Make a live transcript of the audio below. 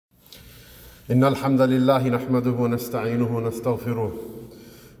إن الحمد لله نحمده ونستعينه ونستغفره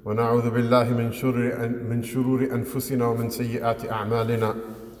ونعوذ بالله من شرور أنفسنا ومن سيئات أعمالنا.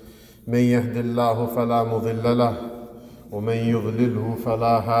 من يهد الله فلا مضل له ومن يضلله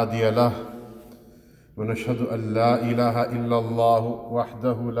فلا هادي له. ونشهد أن لا إله إلا الله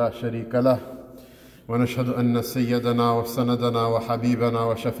وحده لا شريك له. ونشهد أن سيدنا وسندنا وحبيبنا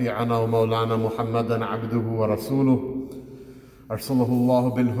وشفيعنا ومولانا محمدا عبده ورسوله أرسله الله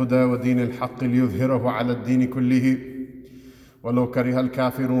بالهدى ودين الحق ليظهره على الدين كله ولو كره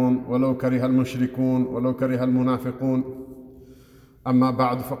الكافرون ولو كره المشركون ولو كره المنافقون. أما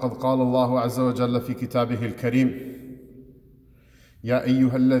بعد، فقد قال الله عز وجل في كتابه الكريم: يا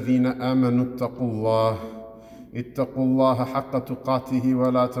أيها الذين آمنوا اتقوا الله حق تقاته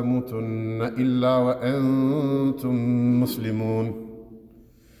ولا تموتن إلا وأنتم مسلمون.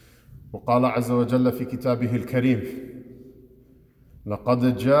 وقال عز وجل في كتابه الكريم: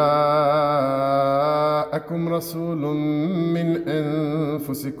 لقد جاءكم رسول من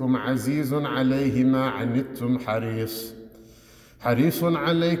أنفسكم عزيز عليه ما عنتم حريص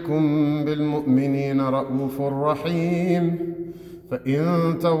عليكم بالمؤمنين رؤوف رحيم.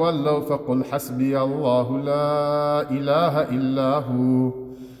 فإن تولوا فقل حسبي الله لا إله إلا هو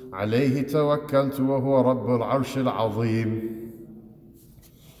عليه توكلت وهو رب العرش العظيم.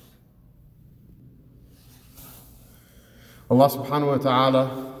 Allah subhanahu wa ta'ala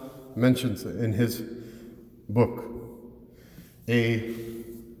mentions in his book a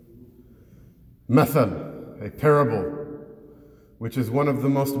mathal, a parable, which is one of the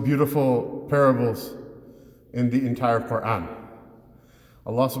most beautiful parables in the entire Quran.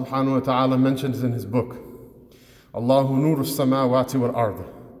 Allah subhanahu wa ta'ala mentions in his book, Allahu nuru samawati wal ard.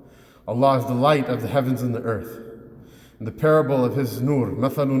 Allah is the light of the heavens and the earth. And the parable of his nur,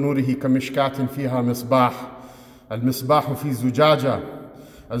 mathalu nurihi kamishkatin fiha misbah. المصباح في زجاجة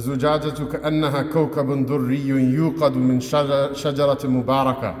الزجاجة كأنها كوكب دري يوقد من شجرة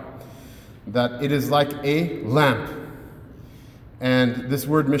مباركة. That it is like a lamp. And this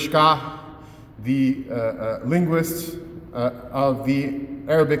word mishkah, the linguists of the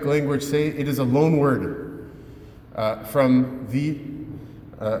Arabic language say it is a loan word from the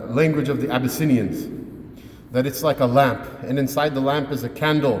language of the Abyssinians. That it's like a lamp, and inside the lamp is a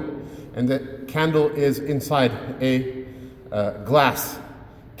candle, and the candle is inside a glass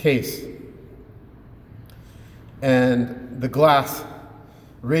case. And the glass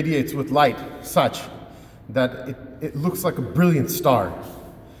radiates with light such that it looks like a brilliant star.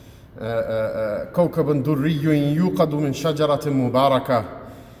 كوكب دري يوقد من شجرة مباركة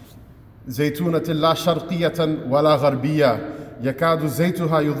زيتونة لا شرقية ولا غربية يكاد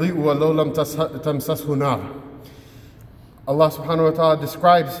زيتها يضيء ولو لم تمسسه نار. Allah subhanahu wa ta'ala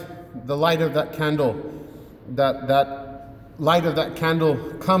describes the light of that candle, that light of that candle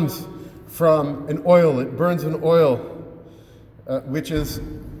comes from an oil. It burns an oil which is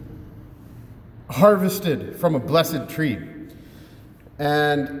harvested from a blessed tree,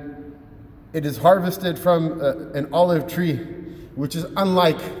 and it is harvested from an olive tree which is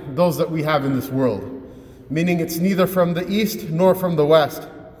unlike those that we have in this world, meaning it's neither from the east nor from the west.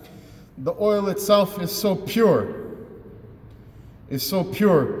 The oil itself is so pure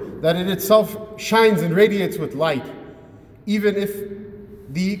that it itself shines and radiates with light, even if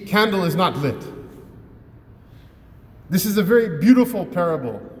the candle is not lit. This is a very beautiful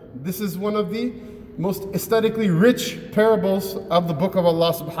parable. This is one of the most aesthetically rich parables of the book of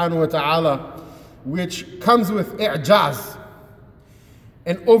Allah subhanahu wa ta'ala, which comes with i'jaz,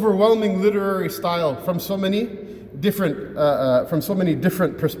 an overwhelming literary style from so many different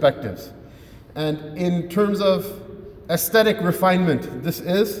perspectives. And in terms of aesthetic refinement, this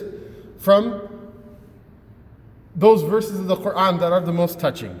is from those verses of the Quran that are the most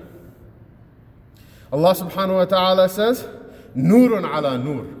touching. Allah subhanahu wa ta'ala says, Nurun ala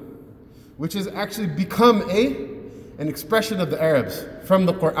nur, which has actually become an expression of the Arabs from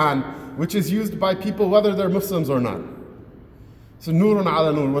the Quran, which is used by people whether they're Muslims or not. So Nurun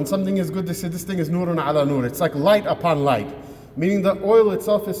ala nur, when something is good, they say this thing is Nurun ala nur. It's like light upon light, meaning the oil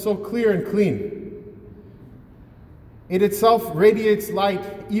itself is so clear and clean. It itself radiates light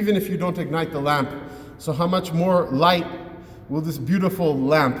even if you don't ignite the lamp. So how much more light will this beautiful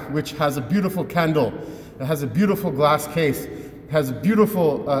lamp, which has a beautiful candle, it has a beautiful glass case, has a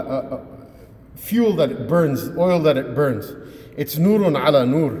beautiful fuel that it burns, oil that it burns. It's nurun ala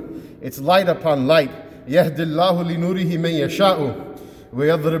nur. It's light upon light. يَهْدِ اللَّهُ لِنُورِهِ مَنْ يَشَاءُ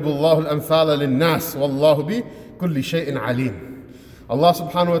وَيَضْرِبُ اللَّهُ الْأَمْثَالَ لِلنَّاسِ وَاللَّهُ بِكُلِّ شَيْءٍ عَلِيمٍ. Allah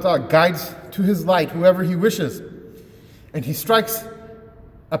subhanahu wa ta'ala guides to his light whoever he wishes. And he strikes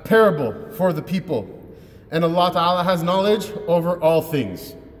a parable for the people. And Allah Ta'ala has knowledge over all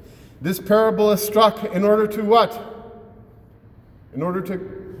things. This parable is struck in order to what? In order to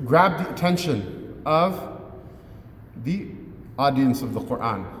grab the attention of the audience of the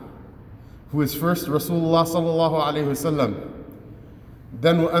Quran, who is first Rasulullah sallallahu alayhi wasallam,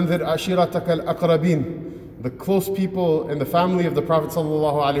 then وَأَنذِرْ أَشِيرَتَكَ الْأَقْرَبِينَ, the close people in the family of the Prophet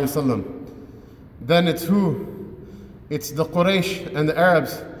sallallahu alayhi wasallam. Then it's who? It's the Quraysh and the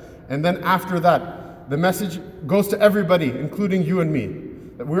Arabs. And then after that, the message goes to everybody, including you and me,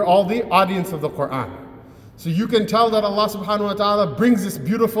 that we're all the audience of the Quran. So you can tell that Allah subhanahu wa ta'ala brings this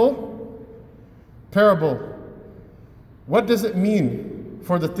beautiful parable. What does it mean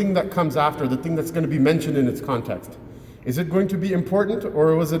for the thing that comes after, the thing that's going to be mentioned in its context? Is it going to be important,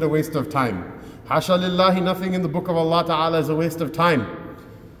 or was it a waste of time? Hasha lillahi, nothing in the book of Allah ta'ala is a waste of time.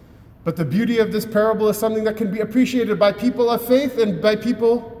 But the beauty of this parable is something that can be appreciated by people of faith and by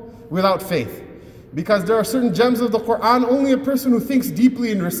people without faith. Because there are certain gems of the Quran, only a person who thinks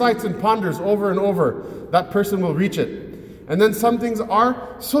deeply and recites and ponders over and over, that person will reach it. And then some things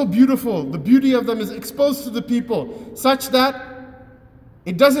are so beautiful, the beauty of them is exposed to the people, such that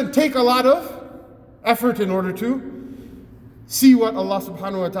it doesn't take a lot of effort in order to see what Allah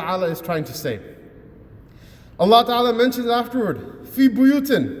subhanahu wa ta'ala is trying to say. Allah ta'ala mentions afterward, في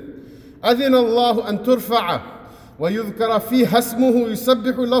بيوت أذن الله أن ترفع ويذكر فيها اسمه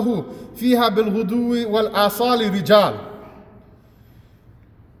يسبح له فيها بالغدو والآصال رجال.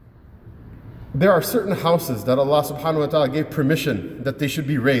 There are certain houses that Allah subhanahu wa ta'ala gave permission that they should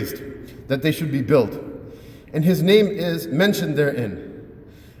be raised, that they should be built. And His name is mentioned therein.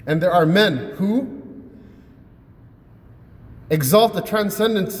 And there are men who exalt the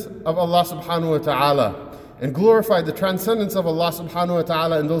transcendence of Allah subhanahu wa ta'ala and glorify the transcendence of Allah subhanahu wa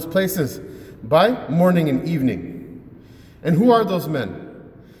ta'ala in those places by morning and evening. And who are those men?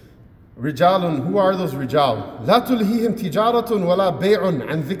 Rijalun, who are those rijal? لا تلهيهم تجارة ولا بيع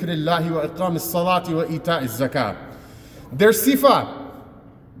عن ذكر الله وإقام الصلاة وإيتاء الزكاة. Their sifa,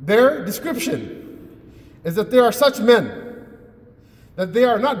 their description is that there are such men that they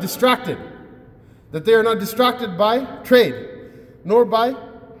are not distracted, by trade, nor by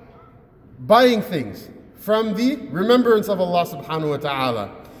buying things from the remembrance of Allah subhanahu wa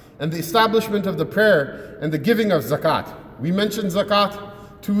ta'ala and the establishment of the prayer and the giving of zakat. We mentioned zakat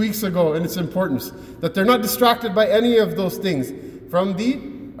 2 weeks ago and its importance, that they're not distracted by any of those things from the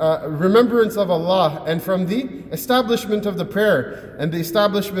remembrance of Allah and from the establishment of the prayer and the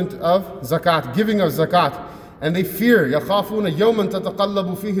establishment of zakat, giving of zakat. And they fear, يَخَافُونَ يَوْمًا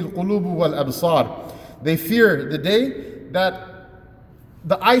تَتَقَلَّبُ فِيهِ الْقُلُوبُ وَالْأَبْصَارُ. They fear the day that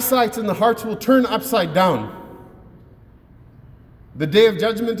the eyesights and the hearts will turn upside down. The day of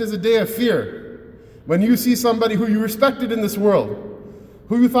judgment is a day of fear. When you see somebody who you respected in this world,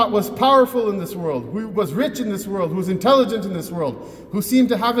 who you thought was powerful in this world, who was rich in this world, who was intelligent in this world, who seemed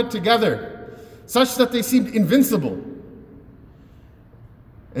to have it together, such that they seemed invincible.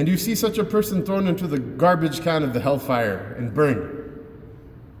 And you see such a person thrown into the garbage can of the hellfire and burned.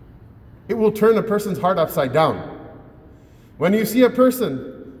 It will turn a person's heart upside down. When you see a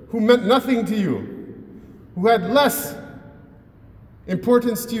person who meant nothing to you, who had less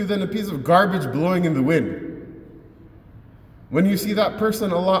importance to you than a piece of garbage blowing in the wind, when you see that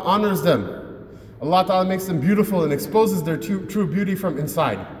person, Allah honors them. Allah Ta'ala makes them beautiful and exposes their true beauty from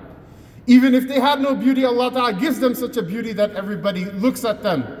inside. Even if they had no beauty, Allah Ta'ala gives them such a beauty that everybody looks at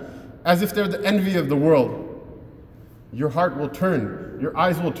them as if they're the envy of the world. Your heart will turn, your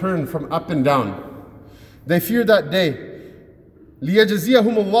eyes will turn from up and down. They fear that day.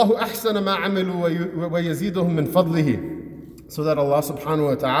 لِيَجْزِيَهُمُ اللَّهُ أَحْسَنَ مَا عَمِلُوا وَيَزِيدُهُم مِّن فَضْلِهِ. So that Allah subhanahu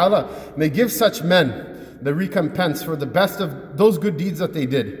wa ta'ala may give such men the recompense for the best of those good deeds that they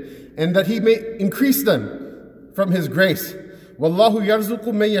did, and that He may increase them from His grace. وَاللَّهُ يَرْزُقُ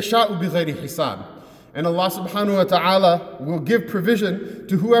مَن يَشَاءُ بِغَيْرِ حِسَابٍ. And Allah subhanahu wa ta'ala will give provision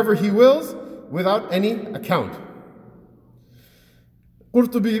to whoever He wills without any account.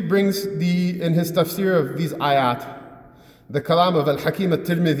 Qurtubi brings in his tafsir of these ayat, the kalam of Al-Hakim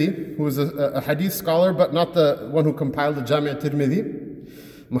al-Tirmidhi, who is a hadith scholar, but not the one who compiled the Jami'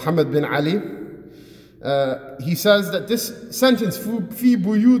 al-Tirmidhi, Muhammad bin Ali. He says that this sentence, في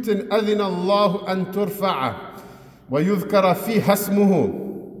بيوت أذن الله أن ترفع ويذكر فيها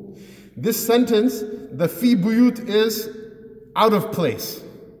اسمه, this sentence, the fi buyut, is out of place.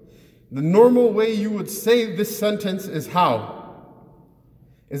 The normal way you would say this sentence is how?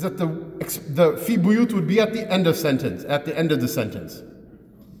 Is that the fi buyut would be at the end of the sentence.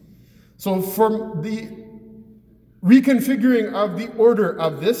 So from the reconfiguring of the order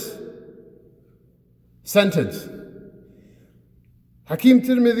of this sentence, Hakim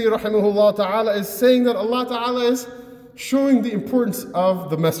Tirmidhi rahimahullah ta'ala is saying that Allah ta'ala is showing the importance of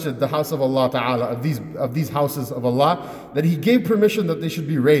the masjid, the house of Allah Ta'ala, of these houses of Allah, that He gave permission that they should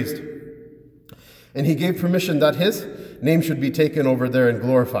be raised. And He gave permission that His name should be taken over there and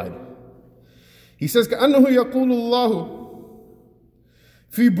glorified. He says, كأنه يقول الله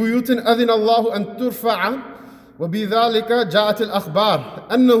في بيوت أذن الله أن ترفع وبذلك جاءت الأخبار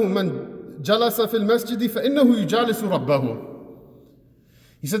أنه من جلس في المسجد فإنه يجالس ربه.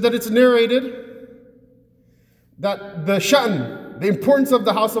 He said that it's narrated that the sha'n, the importance of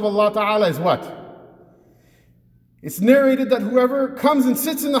the house of Allah Ta'ala is what? It's narrated that whoever comes and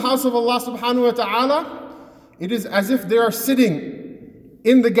sits in the house of Allah Subhanahu wa Ta'ala, it is as if they are sitting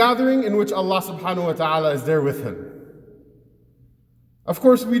in the gathering in which Allah Subhanahu wa Ta'ala is there with him. Of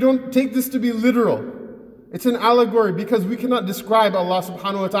course, we don't take this to be literal. It's an allegory because we cannot describe Allah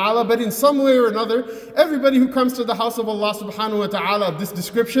Subhanahu wa Ta'ala, but in some way or another, everybody who comes to the house of Allah Subhanahu wa Ta'ala of this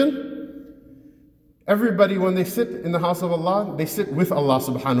description, everybody when they sit in the house of Allah, they sit with Allah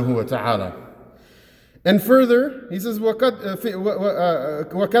Subhanahu wa Ta'ala. And further, he says, وَكَذَا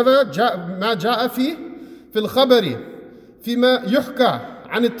مَا جَاءَ فِي الْخَبَرِ فِيمَا يُحْكَى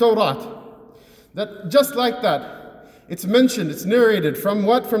عَنِ التَّوْرَاةِ. That just like that, it's mentioned, it's narrated from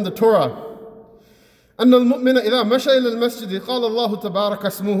what? From the Torah. أن المؤمن إذا مشى إلى المسجد قال الله تبارك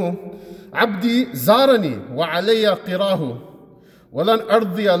اسمه عبدي زارني وعلي قراه ولن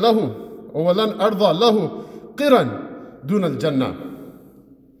أرضي له ولن أرضى له قرا دون الجنة.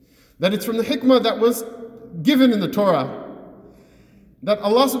 That it's from the hikmah that was given in the Torah that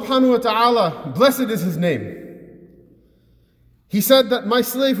Allah subhanahu wa ta'ala, blessed is His name. He said that my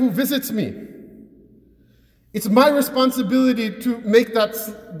slave who visits me, it's my responsibility to make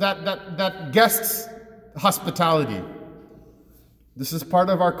that guest's hospitality. This is part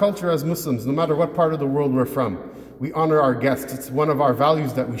of our culture as Muslims, no matter what part of the world we're from. We honor our guests. It's one of our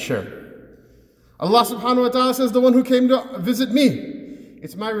values that we share. Allah subhanahu wa ta'ala says, the one who came to visit me,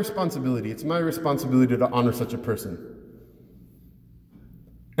 it's my responsibility. It's my responsibility to honor such a person.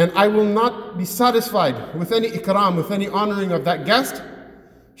 And I will not be satisfied with any ikram, with any honoring of that guest,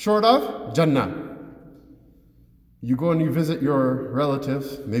 short of Jannah. You go and you visit your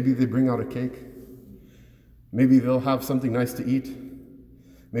relatives, maybe they bring out a cake. Maybe they'll have something nice to eat.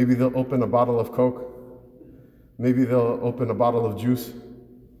 Maybe they'll open a bottle of Coke. Maybe they'll open a bottle of juice.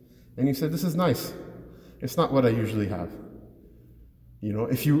 And you say, this is nice. It's not what I usually have. You know,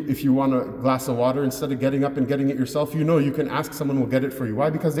 if you want a glass of water, instead of getting up and getting it yourself, you know you can ask someone will get it for you. Why?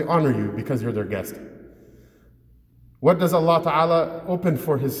 Because they honor you, because you're their guest. What does Allah Ta'ala open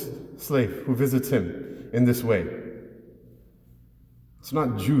for His slave who visits Him in this way? It's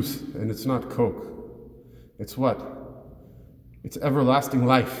not juice and it's not Coke. It's what? It's everlasting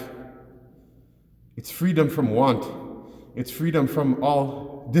life. It's freedom from want. It's freedom from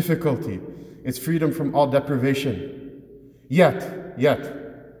all difficulty. It's freedom from all deprivation. Yet.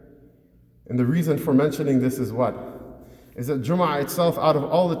 And the reason for mentioning this is what? Is that Jum'ah itself, out of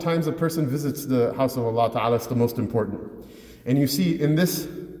all the times a person visits the house of Allah Ta'ala, is the most important. And you see in these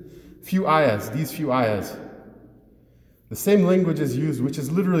few ayahs, the same language is used, which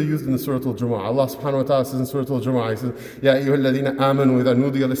is literally used in the Surah Al-Jumu'ah. Allah subhanahu wa ta'ala says in Surah Al-Jumu'ah, He says, يَا أَيُّهَا الَّذِينَ آمَنُوا إِذَا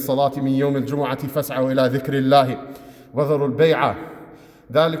نُودِيَ لِلصَّلَاةِ مِنْ يَوْمِ الْجُمُعَةِ فَاسْعَوْا إِلَى ذِكْرِ اللَّهِ وَذَرُوا الْبَيْعَ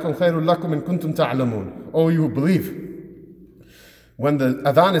ذَلِكُمْ خَيْرٌ لَكُمْ إِن كُنْتُمْ تَعْلَمُونَ. O you who believe, when the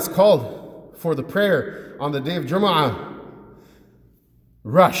adhan is called for the prayer on the day of Jumu'ah,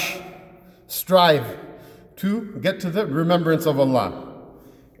 rush, strive to get to the remembrance of Allah.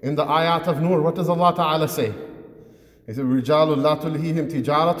 In the ayat of Nur, what does Allah Ta'ala say? He said, رِجَالٌ لَا تُلْهِيهِمْ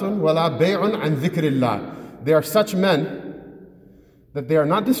تِجَارَةٌ وَلَا بَيْعٌ عَنْ ذِكْرِ اللَّهِ. They are such men that they are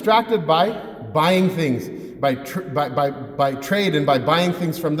not distracted by buying things, by trade and by buying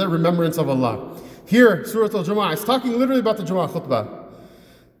things from the remembrance of Allah. Here, Surah Al-Jumu'ah is talking literally about the Jumu'ah khutbah.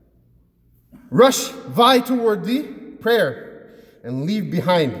 Rush, vie toward the prayer and leave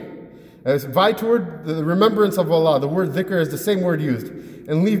behind. Vie toward the remembrance of Allah. The word dhikr is the same word used.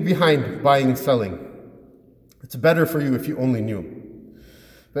 And leave behind buying and selling. It's better for you if you only knew.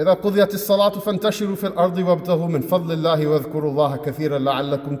 فَإِذَا قُضِيَتِ الصَّلَاةُ فَانْتَشِرُوا فِي الْأَرْضِ وَابْتَغُوا مِنْ فَضْلِ اللَّهِ وَاذْكُرُوا اللَّهَ كَثِيرًا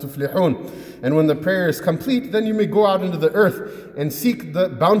لَعَلَّكُمْ تُفْلِحُونَ. And when the prayer is complete, then you may go out into the earth and seek the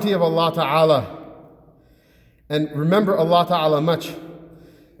bounty of Allah Ta'ala. And remember Allah Ta'ala much.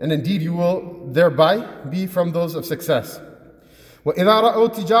 And indeed you will thereby be from those of success. وَإِذَا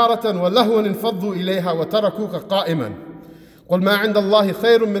رَأَوْا تِجَارَةً وَلَهْوًا انْفَضُّوا إِلَيْهَا وَتَرَكُوكَ قَائِمًا قُلْ مَا عِنْدَ اللَّهِ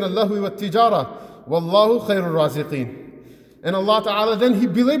خَيْرٌ مِنَ اللَّهْوِ وَالتِّجَارَةِ وَاللَّهُ خَيْرُ الرَّازِقِينَ. And Allah Ta'ala then He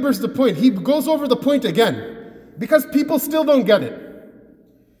belabors the point. He goes over the point again. Because people still don't get it.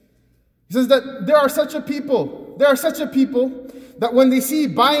 He says that there are such a people that when they see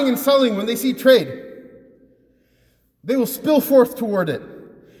buying and selling, when they see trade, They will spill forth toward it,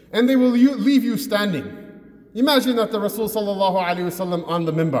 and they will leave you standing. Imagine that the Rasul sallallahu alaihi wasallam on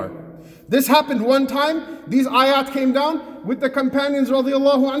the minbar. This happened one time, these ayat came down with the companions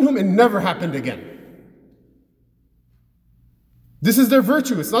radiallahu anhum, and never happened again. This is their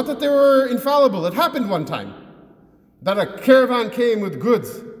virtue. It's not that they were infallible. It happened one time that a caravan came with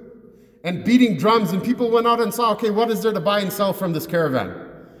goods and beating drums, and people went out and saw, okay, what is there to buy and sell from this caravan?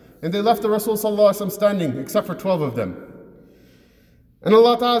 And they left the Rasul sallallahu alaihi wasallam standing, except for 12 of them. And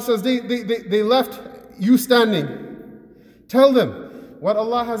Allah Ta'ala says, they left you standing. Tell them what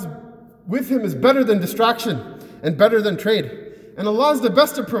Allah has with Him is better than distraction and better than trade. And Allah is the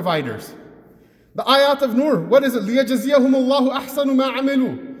best of providers. The ayat of Nur, what is it? لِيَجَزِيَهُمُ اللَّهُ أَحْسَنُ مَا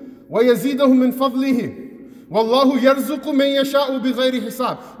عَمِلُوا وَيَزِيدَهُم مِّن فَضْلِهِ وَاللَّهُ يَرْزُقُ مَن يَشَاءُ بِغَيْرِ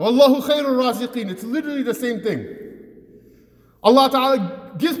حِسَابٍ وَاللَّهُ خَيْرُ الرَّازِقِينَ. It's literally the same thing. Allah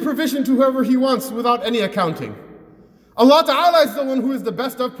Ta'ala gives provision to whoever He wants without any accounting. Allah Ta'ala is the one who is the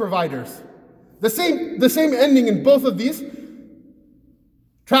best of providers. The same ending in both of these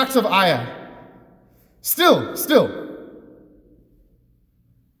tracks of ayah. Still,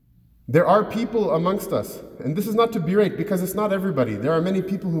 there are people amongst us, and this is not to berate because it's not everybody. There are many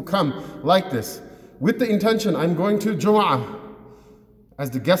people who come like this with the intention, I'm going to Jum'ah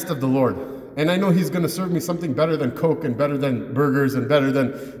as the guest of the Lord. And I know He's going to serve me something better than Coke and better than burgers and better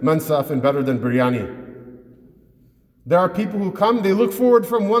than mansaf and better than biryani. There are people who come, they look forward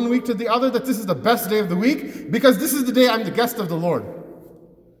from one week to the other that this is the best day of the week because this is the day I'm the guest of the Lord.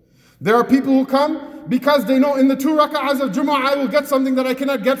 There are people who come because they know in the 2 rak'ahs of Jumu'ah I will get something that I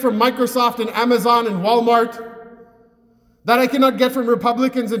cannot get from Microsoft and Amazon and Walmart, that I cannot get from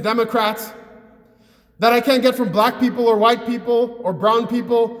Republicans and Democrats, that I can't get from black people or white people or brown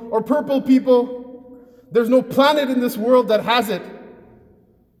people or purple people. There's no planet in this world that has it.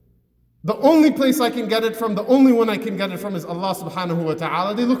 The only place I can get it from, the only one I can get it from is Allah subhanahu wa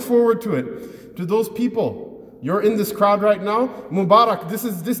ta'ala. They look forward to it. To those people, you're in this crowd right now, Mubarak, this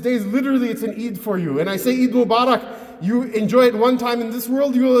day is literally, it's an Eid for you. And I say Eid Mubarak, you enjoy it one time in this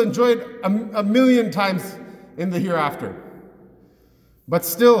world, you will enjoy it a million times in the hereafter. But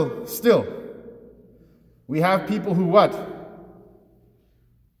still, we have people who what?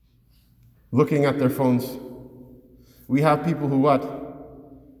 Looking at their phones. We have people who what?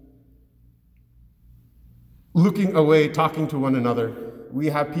 Looking away, talking to one another. We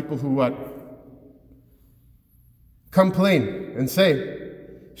have people who what? Complain and say,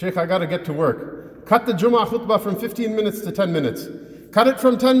 Sheikh, I gotta get to work. Cut the Jummah khutbah from 15 minutes to 10 minutes. Cut it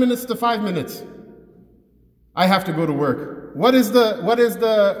from 10 minutes to 5 minutes. I have to go to work. What is the,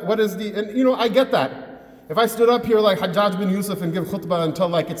 and you know, I get that. If I stood up here like Hajjaj bin Yusuf and give khutbah until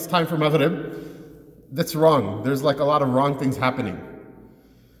like it's time for Maghrib, that's wrong. There's like a lot of wrong things happening.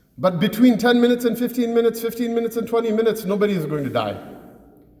 But between 10 minutes and 15 minutes, 15 minutes and 20 minutes, nobody is going to die.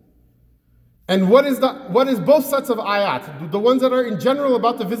 And what is both sets of ayat? The ones that are in general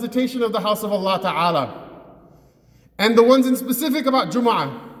about the visitation of the house of Allah Ta'ala, and the ones in specific about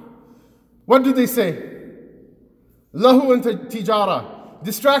Jum'ah. What do they say? Lahu and tijara,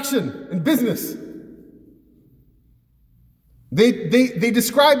 distraction and business. They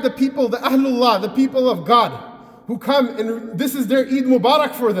describe the people, the Ahlullah, the people of God, who come and this is their Eid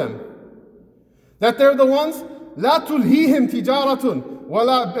Mubarak for them. That they're the ones, لا تلهيهم تجارة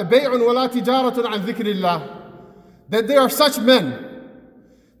ولا بيع ولا تجارة عن ذكر الله. That they are such men.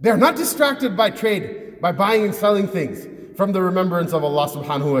 They are not distracted by trade, by buying and selling things from the remembrance of Allah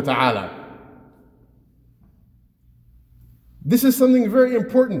subhanahu wa ta'ala. This is something very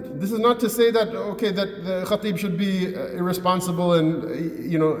important. This is not to say that, okay, that the khatib should be irresponsible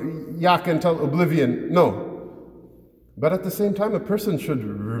and, yak until oblivion. No. But at the same time, a person should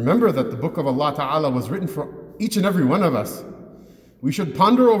remember that the book of Allah Ta'ala was written for each and every one of us. We should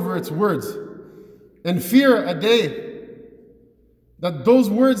ponder over its words and fear a day that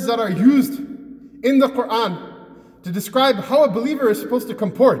those words that are used in the Quran to describe how a believer is supposed to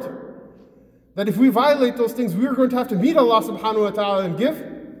comport, that if we violate those things, we are going to have to meet Allah subhanahu wa ta'ala and give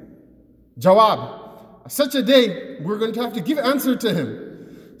jawab. Such a day, we're going to have to give answer to Him.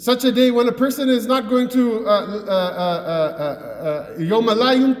 Such a day when a person is not going to يَوْمَ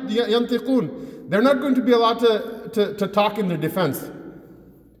لَا يَنْتِقُونَ. They're not going to be allowed to talk in their defense.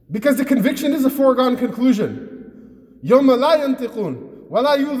 Because the conviction is a foregone conclusion. يَوْمَ لَا يَنْتِقُونَ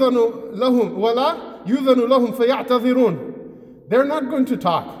وَلَا يُؤْذَنُ لَهُمْ فَيَعْتَذِرُونَ. They're not going to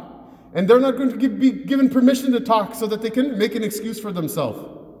talk. And they're not going to be given permission to talk so that they can make an excuse for themselves.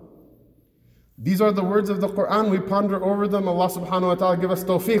 These are the words of the Quran. We ponder over them. Allah subhanahu wa ta'ala give us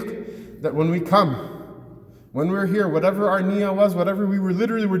tawfiq that when we come, when we're here, whatever our niyyah was, whatever we were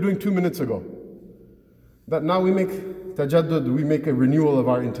doing 2 minutes ago, that now we make tajaddud, we make a renewal of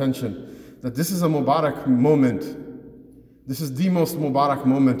our intention that this is a Mubarak moment. This is the most Mubarak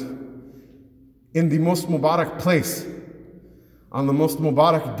moment in the most Mubarak place on the most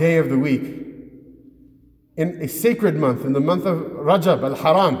Mubarak day of the week in a sacred month, in the month of Rajab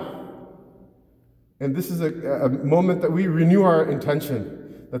al-Haram. And this is a moment that we renew our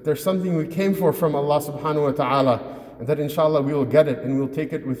intention, that there's something we came for from Allah subhanahu wa ta'ala, and that inshallah we will get it and we'll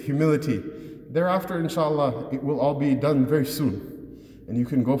take it with humility. Thereafter, inshallah, it will all be done very soon. And you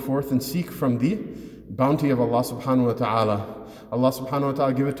can go forth and seek from the bounty of Allah subhanahu wa ta'ala. Allah subhanahu wa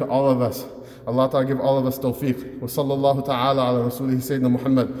ta'ala give it to all of us. Allah ta'ala give all of us tawfiq. Wa sallallahu ta'ala ala rasulihi sayyidina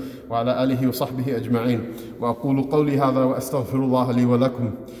Muhammad wa ala alihi wa sahbihi ajma'in. Wa aqulu qawli hadha wa astaghfirullah li wa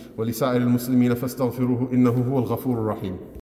lakum wa li sa'iril muslimina fastaghfiruhu innahu huwal ghafurur rahim.